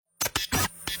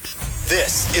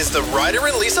This is the Ryder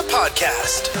and Lisa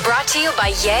podcast. Brought to you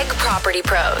by Yegg Property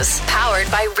Pros.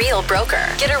 Powered by Real Broker.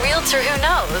 Get a realtor who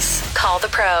knows. Call the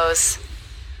pros.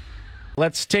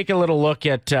 Let's take a little look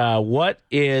at what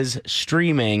is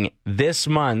streaming this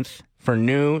month for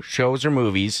new shows or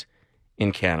movies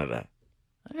in Canada.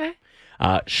 Okay.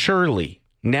 Shirley,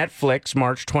 Netflix,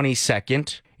 March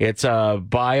 22nd. It's a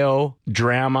bio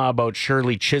drama about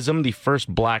Shirley Chisholm, the first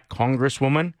black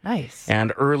congresswoman. Nice.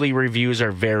 And early reviews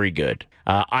are very good.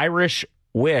 Irish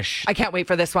Wish. I can't wait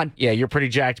for this one. Yeah, you're pretty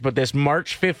jacked about this.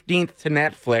 March 15th to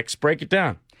Netflix. Break it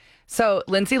down. So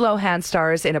Lindsay Lohan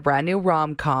stars in a brand new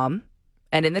rom-com.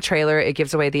 And in the trailer, it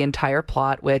gives away the entire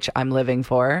plot, which I'm living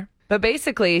for. But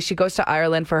basically, she goes to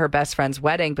Ireland for her best friend's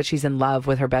wedding, but she's in love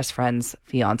with her best friend's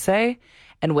fiance.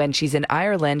 And when she's in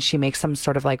Ireland, she makes some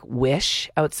sort of like wish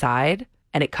outside,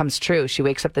 and it comes true. She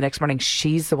wakes up the next morning,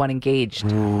 she's the one engaged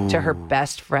to her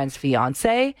best friend's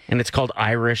fiance. And it's called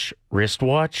Irish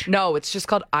Wristwatch? No, it's just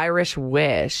called Irish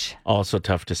Wish. Also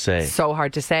tough to say. So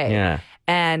hard to say. Yeah.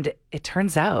 And it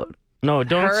turns out... No,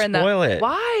 don't spoil it.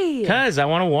 Why? Because I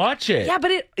want to watch it. Yeah, but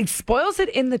it spoils it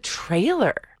in the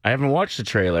trailer. I haven't watched the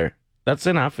trailer. That's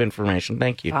enough information.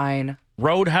 Thank you. Fine.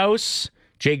 Roadhouse,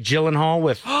 Jake Gyllenhaal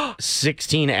with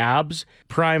 16 abs.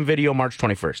 Prime Video, March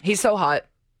 21st. He's so hot.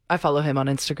 I follow him on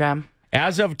Instagram.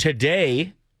 As of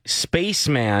today,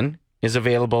 Spaceman is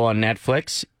available on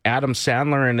Netflix. Adam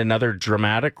Sandler in another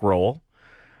dramatic role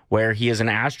where he is an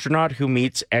astronaut who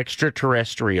meets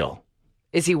extraterrestrial.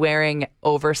 Is he wearing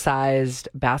oversized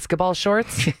basketball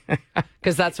shorts?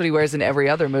 Because that's what he wears in every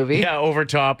other movie. Yeah, over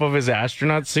top of his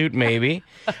astronaut suit, maybe.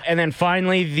 And then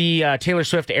finally, the Taylor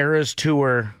Swift Eras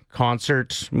Tour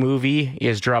concert movie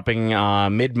is dropping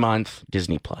mid-month,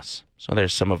 Disney+. So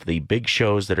there's some of the big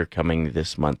shows that are coming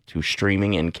this month to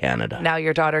streaming in Canada. Now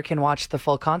your daughter can watch the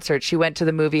full concert. She went to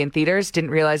the movie in theaters,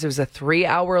 didn't realize it was a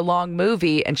 3-hour-long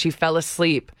movie, and she fell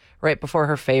asleep right before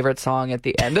her favorite song at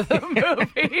the end of the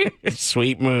movie.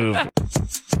 Sweet move.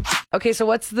 Okay, so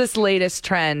what's this latest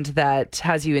trend that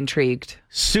has you intrigued?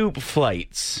 Soup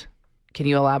flights. Can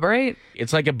you elaborate?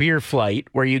 It's like a beer flight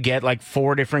where you get like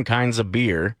 4 different kinds of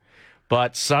beer,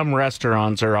 but some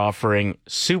restaurants are offering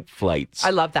soup flights. I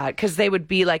love that because they would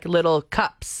be like little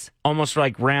cups. Almost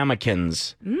like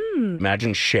ramekins.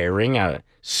 Imagine sharing a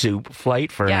soup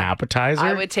flight for an appetizer.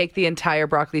 I would take the entire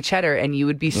broccoli cheddar and you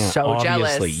would be so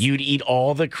jealous. Obviously, you'd eat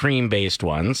all the cream-based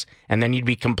ones, and then you'd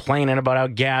be complaining about how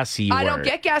gassy you were. I don't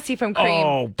get gassy from cream.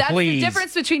 Oh, That's please. the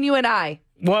difference between you and I.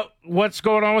 What's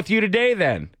going on with you today,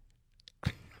 then?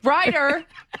 Ryder.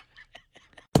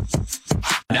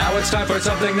 Now it's time for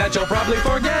something that you'll probably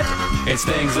forget. It's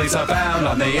things Lisa found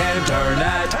on the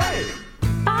internet. Hey!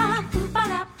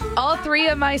 All 3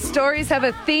 of my stories have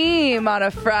a theme on a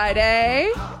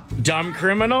Friday. Dumb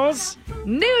criminals?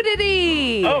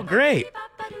 Nudity. Oh, great.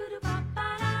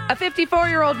 A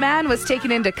 54-year-old man was taken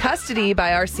into custody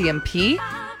by RCMP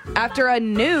after a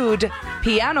nude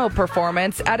piano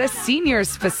performance at a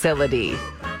seniors facility.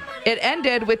 It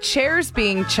ended with chairs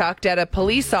being chucked at a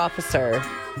police officer.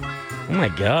 Oh, my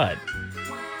God.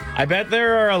 I bet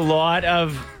there are a lot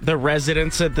of the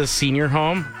residents at the senior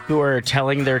home who are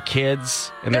telling their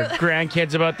kids and their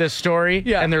grandkids about this story.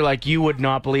 Yeah. And they're like, you would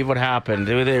not believe what happened.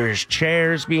 There's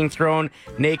chairs being thrown,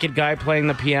 naked guy playing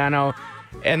the piano.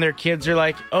 And their kids are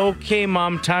like, okay,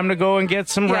 Mom, time to go and get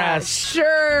some rest.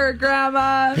 Sure,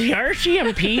 Grandma. The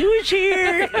RCMP was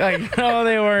here. Like, no,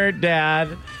 they weren't,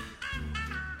 Dad.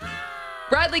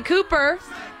 Bradley Cooper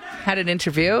had an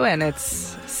interview, and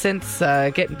it's since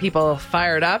getting people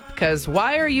fired up, because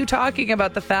why are you talking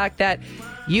about the fact that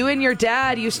you and your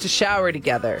dad used to shower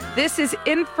together? This is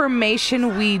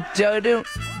information we don't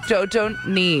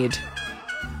need.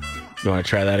 You want to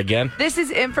try that again? This is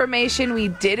information we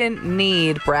didn't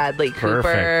need, Bradley Cooper.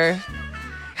 Perfect.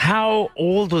 How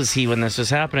old was he when this was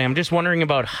happening? I'm just wondering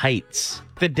about heights.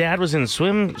 The dad was in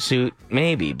swimsuit,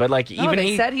 maybe, but like No,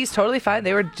 they said he's totally fine.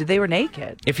 They were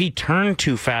naked. If he turned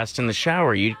too fast in the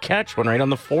shower, you'd catch one right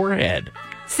on the forehead.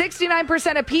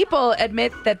 69% of people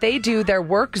admit that they do their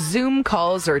work Zoom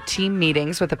calls or team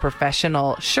meetings with a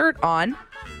professional shirt on,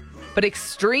 but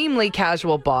extremely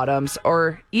casual bottoms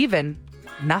or even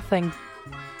nothing.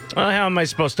 Well, how am I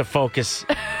supposed to focus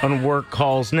on work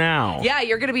calls now? Yeah,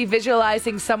 you're going to be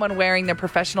visualizing someone wearing their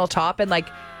professional top and like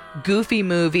Goofy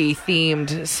movie themed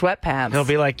sweatpants. They'll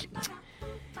be like,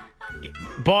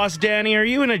 Boss Danny, are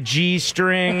you in a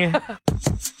G-string?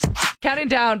 Counting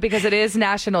down because it is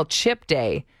National Chip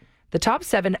Day. The top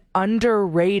 7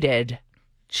 underrated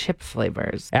chip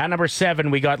flavors. At number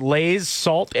 7, we got Lay's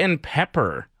Salt and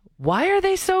Pepper. Why are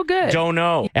they so good? Don't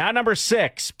know. At number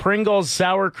 6, Pringles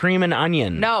sour cream and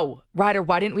onion. No. Ryder,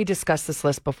 why didn't we discuss this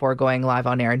list before going live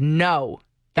on air? No.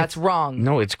 That's wrong.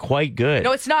 No, it's quite good.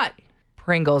 No, it's not.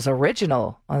 Pringles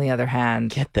original, on the other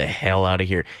hand. Get the hell out of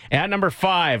here. At number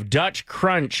 5, Dutch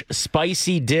Crunch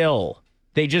spicy dill.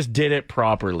 They just did it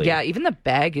properly. Yeah, even the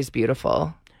bag is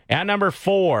beautiful. At number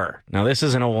 4, now this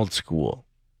is an old school.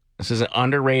 This is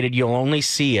underrated. You'll only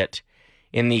see it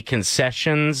in the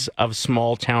concessions of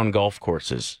small town golf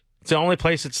courses. It's the only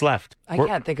place it's left. I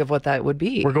can't think of what that would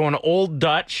be. We're going to Old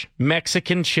Dutch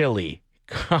Mexican chili.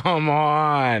 Come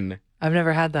on. I've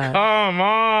never had that. Come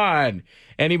on.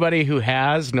 Anybody who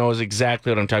has knows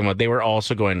exactly what I'm talking about. They were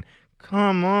also going,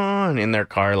 come on, in their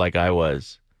car like I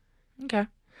was. Okay.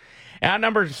 At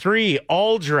number 3,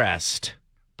 All Dressed.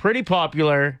 Pretty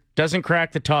popular. Doesn't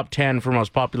crack the top 10 for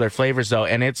most popular flavors, though,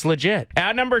 and it's legit.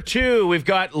 At number 2, we've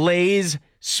got Lay's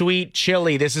Sweet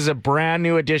Chili. This is a brand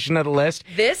new addition to the list.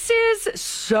 This is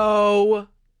so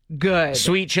good.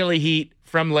 Sweet Chili Heat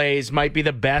from Lay's might be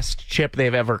the best chip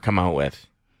they've ever come out with.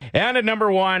 And at number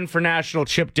 1 for National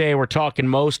Chip Day, we're talking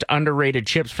most underrated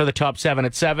chips for the top 7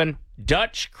 at 7.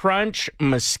 Dutch Crunch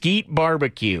Mesquite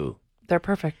Barbecue. They're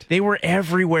perfect. They were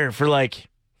everywhere for like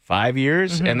 5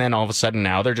 years, and then all of a sudden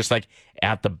now they're just like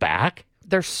at the back.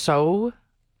 They're so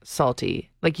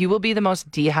salty. Like, you will be the most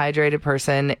dehydrated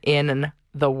person in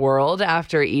the world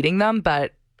after eating them,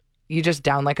 but you just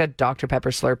down like a Dr. Pepper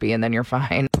Slurpee and then you're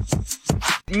fine.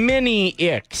 Mini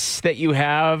icks that you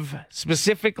have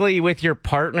specifically with your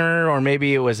partner, or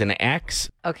maybe it was an ex.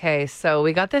 Okay, so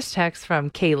we got this text from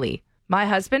Kaylee. My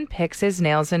husband picks his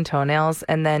nails and toenails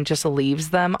and then just leaves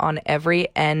them on every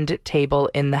end table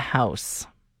in the house.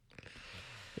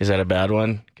 Is that a bad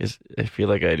one? Because I feel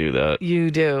like I do that.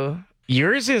 You do.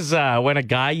 Yours is when a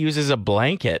guy uses a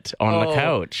blanket on the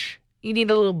couch. You need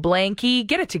a little blankie.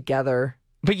 Get it together.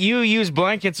 But you use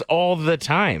blankets all the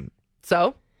time.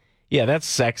 So? Yeah, that's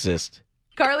sexist.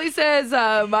 Carly says,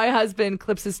 my husband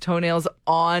clips his toenails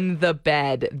on the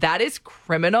bed. That is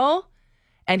criminal,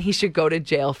 and he should go to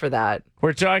jail for that.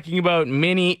 We're talking about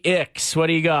mini icks. What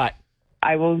do you got?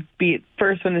 I will be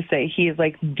first one to say he is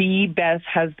like the best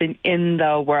husband in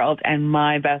the world and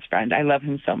my best friend. I love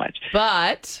him so much.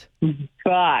 But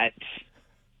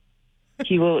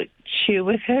he will chew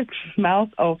with his mouth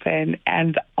open,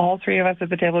 and all three of us at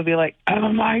the table will be like,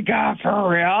 oh my God, for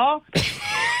real?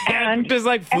 And does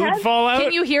like food fall out?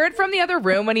 Can you hear it from the other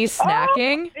room when he's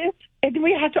snacking? And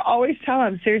we have to always tell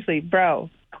him, seriously, bro,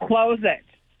 close it.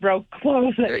 Bro,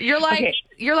 close it. You're like, Okay.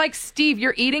 you're like, Steve,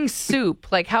 you're eating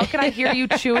soup. Like, how can I hear you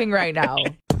chewing right now?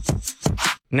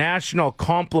 National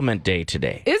Compliment Day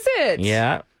today. Is it?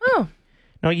 Yeah. Oh.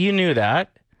 No, you knew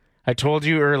that. I told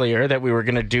you earlier that we were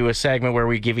going to do a segment where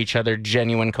we give each other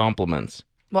genuine compliments.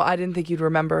 Well, I didn't think you'd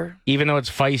remember. Even though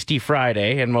it's Feisty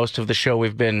Friday and most of the show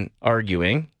we've been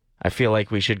arguing, I feel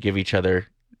like we should give each other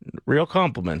real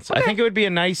compliments. Okay. I think it would be a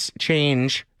nice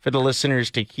change for the listeners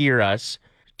to hear us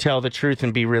tell the truth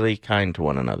and be really kind to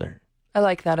one another. I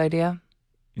like that idea.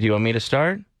 Do you want me to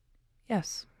start?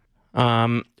 Yes.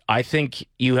 I think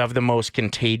you have the most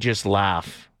contagious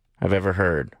laugh I've ever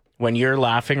heard. When you're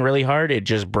laughing really hard, it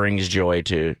just brings joy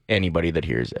to anybody that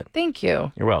hears it. Thank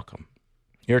you. You're welcome.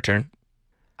 Your turn.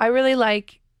 I really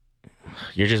like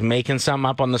You're just making something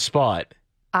up on the spot.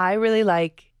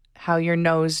 how your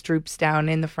nose droops down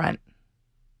in the front.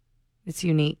 It's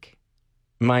unique.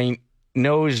 My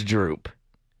nose droop.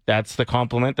 That's the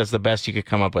compliment. That's the best you could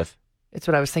come up with. It's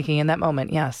what I was thinking in that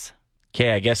moment. Yes.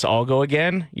 Okay, I guess I'll go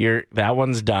again. That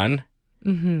one's done.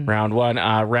 Mm-hmm. Round 1.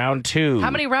 Round 2. How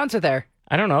many rounds are there?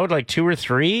 I don't know, like 2 or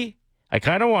 3. I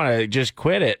kind of want to just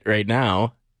quit it right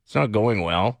now. It's not going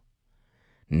well.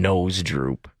 Nose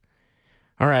droop.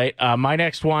 All right, my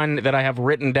next one that I have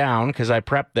written down, because I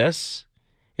prepped this,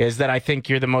 is that I think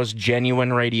you're the most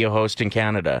genuine radio host in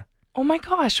Canada. Oh my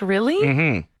gosh, really?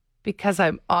 Mm-hmm. Because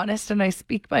I'm honest and I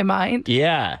speak my mind?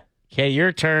 Yeah. Okay,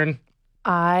 your turn.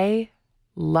 I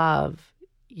love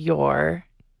your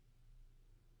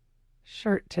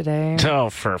shirt today. Oh,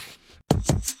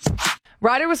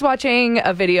 Ryder was watching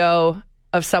a video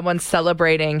of someone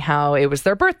celebrating how it was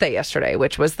their birthday yesterday,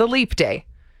 which was the leap day.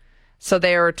 So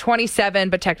they were 27,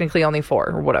 but technically only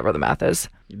 4, or whatever the math is.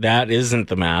 That isn't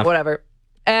the math. Whatever.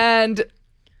 And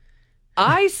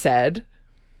I said,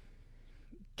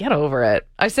 get over it.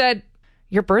 I said,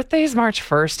 your birthday is March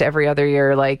 1st every other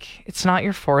year. Like, it's not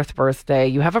your 4th birthday.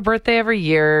 You have a birthday every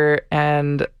year,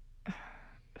 and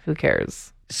who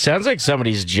cares? Sounds like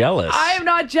somebody's jealous. I am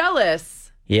not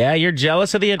jealous. Yeah, you're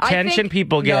jealous of the attention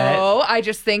people get. No, I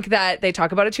just think that they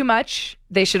talk about it too much.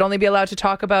 They should only be allowed to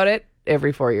talk about it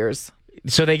every 4 years.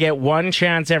 So they get one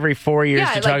chance every 4 years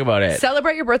to talk about it.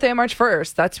 Celebrate your birthday on March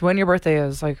 1st. That's when your birthday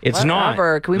is. Like, It's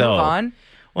whatever. not, Can we though. move on?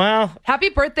 Well, Happy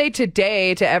birthday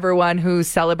today to everyone who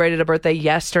celebrated a birthday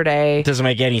yesterday. it doesn't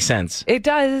make any sense. It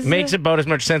does. Makes about as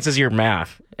much sense as your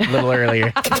math a little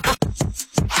earlier.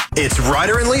 It's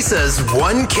Ryder and Lisa's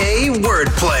 1K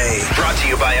wordplay. Brought to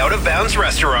you by Out of Bounds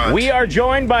Restaurant. We are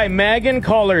joined by Megan,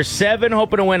 caller 7,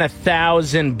 hoping to win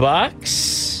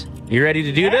 $1,000. You ready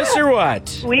to do this or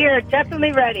what? We are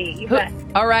definitely ready. You bet.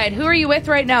 All right. Who are you with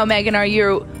right now, Megan? Are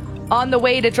you on the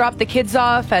way to drop the kids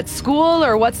off at school,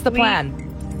 or what's the plan?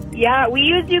 Yeah, we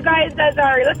use you guys as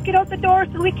our let's get out the door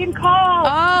so we can call.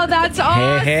 Oh, that's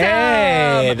awesome.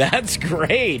 Hey, that's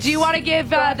great. Do you want to give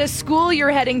the school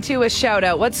you're heading to a shout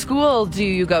out? What school do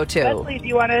you go to? Leslie, do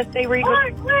you want to say where you go?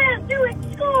 We're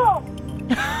doing school.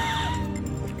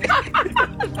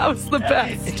 That was the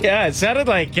best. Yeah, it sounded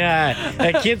like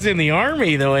a kid's in the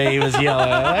army the way he was yelling.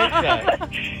 I like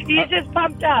that. He's just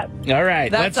pumped up. All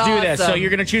right, That's let's do this. So awesome. you're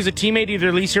going to choose a teammate,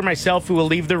 either Lisa or myself, who will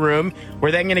leave the room.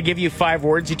 We're then going to give you 5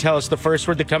 words. You tell us the first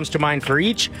word that comes to mind for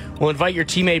each. We'll invite your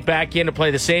teammate back in to play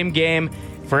the same game.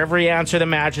 For every answer that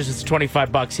matches, it's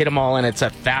 $25. Hit them all, and it's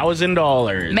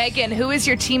 $1,000. Megan, who is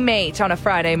your teammate on a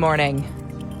Friday morning?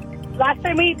 Last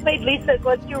time we played Lisa's,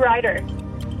 let's do Ryder.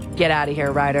 Get out of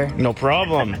here, Ryder. No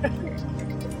problem.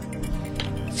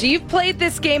 So you've played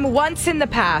this game once in the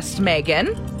past,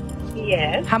 Megan.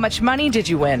 Yes. How much money did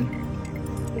you win?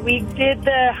 We did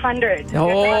the 100.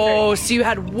 Oh, so you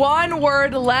had 1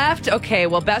 word left. Okay,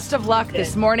 well, best of luck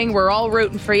this morning. We're all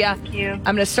rooting for you. Thank you. I'm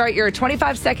going to start your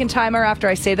 25-second timer after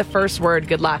I say the first word.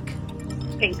 Good luck.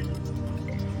 Thanks.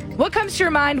 What comes to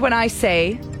your mind when I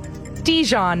say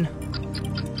Dijon?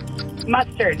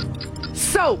 Mustard.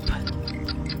 Soap.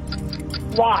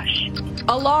 Wash.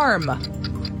 Alarm.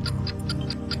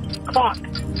 Clock.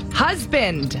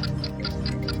 Husband.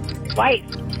 Wife.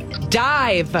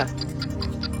 Dive.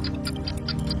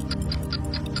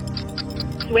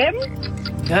 Swim.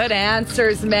 Good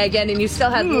answers, Megan. And you still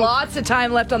had lots of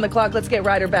time left on the clock. Let's get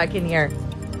Ryder back in here.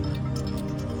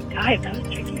 Dive. That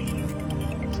was tricky.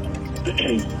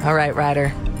 All right,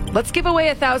 Ryder. Let's give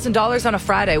away $1,000 on a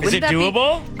Friday. Is it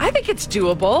doable? I think it's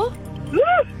doable. Woo!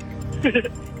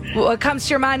 What comes to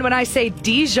your mind when I say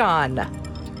Dijon?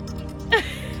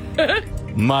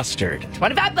 Mustard.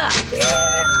 $25.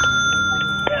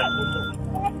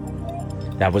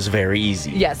 That was very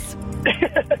easy. Yes.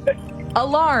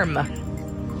 Alarm. I'm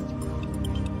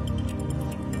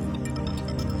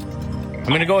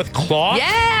going to go with clock.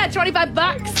 Yeah,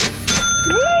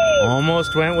 $25.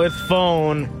 Almost went with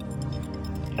phone.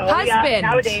 Oh, yeah, Husband.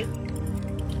 nowadays.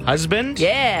 Husband?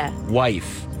 Yeah,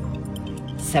 Wife.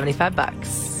 $75.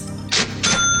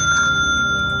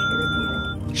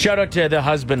 Shout out to the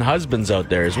husbands out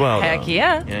there as well. Heck though.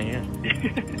 yeah. Yeah.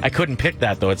 I couldn't pick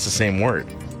that, though. It's the same word.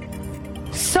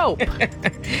 Soap.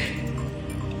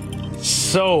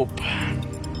 Soap.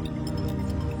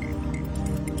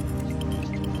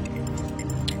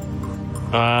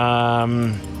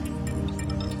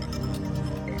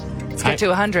 Let's get to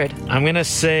 100. I'm going to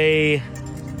say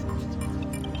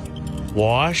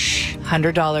wash.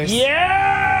 $100.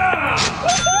 Yeah!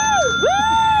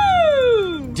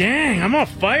 Woo! Dang, I'm on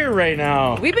fire right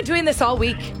now. We've been doing this all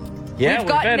week. Yeah, We've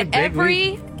we've had a gotten big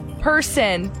every week.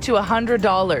 person to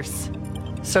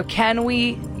 $100. So can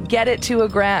we get it to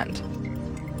 $1,000?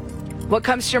 What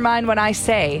comes to your mind when I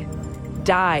say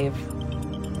dive?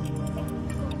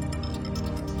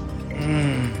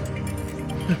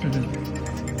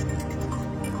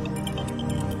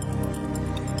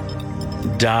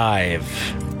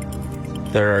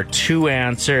 Dive. There are 2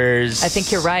 answers. I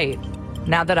think you're right.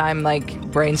 Now that I'm like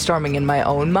brainstorming in my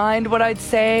own mind what I'd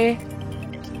say.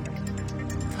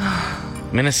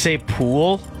 I'm going to say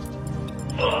pool.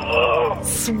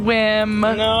 Swim.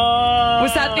 No.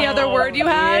 Was that the other word you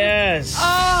had? Yes.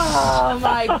 Oh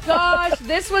my gosh,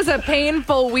 this was a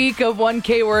painful week of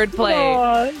 1K wordplay.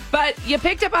 Aw. But you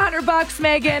picked up $100,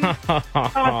 Megan.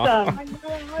 Awesome.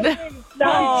 That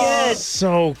was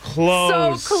So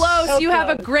close. So close. So You have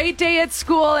a close. great day at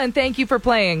school, and thank you for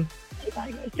playing.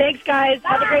 good. Thanks, guys.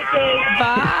 Have a great day.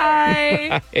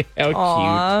 Bye. How cute.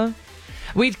 Aw.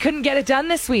 We couldn't get it done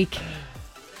this week.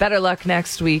 Better luck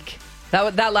next week.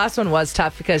 That last one was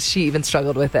tough because she even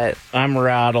struggled with it. I'm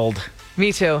rattled.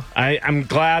 Me too. I'm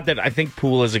glad that I think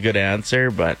pool is a good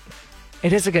answer, but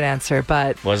It is a good answer,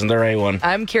 but wasn't the right one.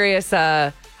 I'm curious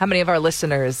how many of our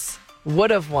listeners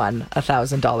would have won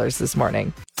 $1,000 this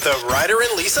morning. The Ryder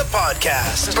and Lisa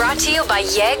Podcast. Brought to you by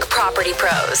Yegg Property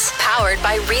Pros. Powered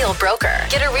by Real Broker.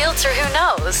 Get a realtor who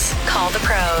knows. Call the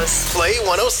pros. Play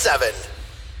 107.